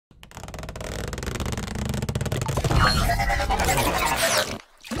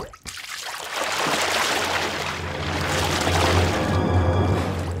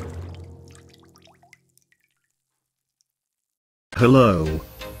Hello,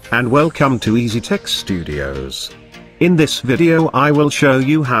 and welcome to EasyTech Studios. In this video I will show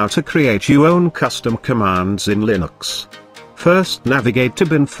you how to create your own custom commands in Linux. First, navigate to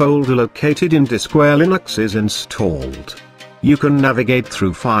bin folder located in disk where Linux is installed. You can navigate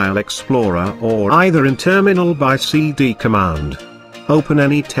through File Explorer or either in terminal by cd command. Open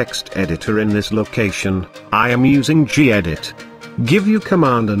any text editor in this location. I am using gedit. Give your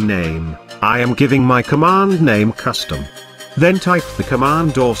command a name. I am giving my command name custom. Then type the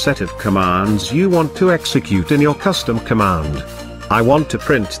command or set of commands you want to execute in your custom command. I want to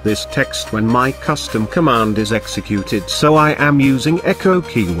print this text when my custom command is executed, so I am using echo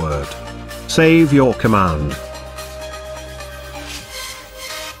keyword. Save your command.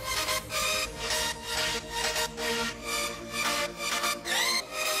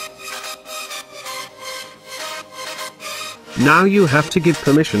 Now you have to give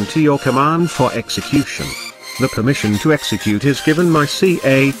permission to your command for execution. The permission to execute is given by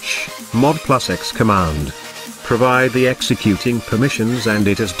chmod +x command. Provide the executing permissions and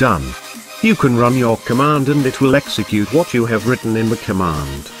it is done. You can run your command and it will execute what you have written in the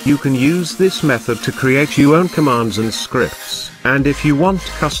command. You can use this method to create your own commands and scripts. And if you want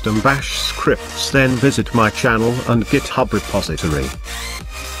custom bash scripts, then visit my channel and GitHub repository.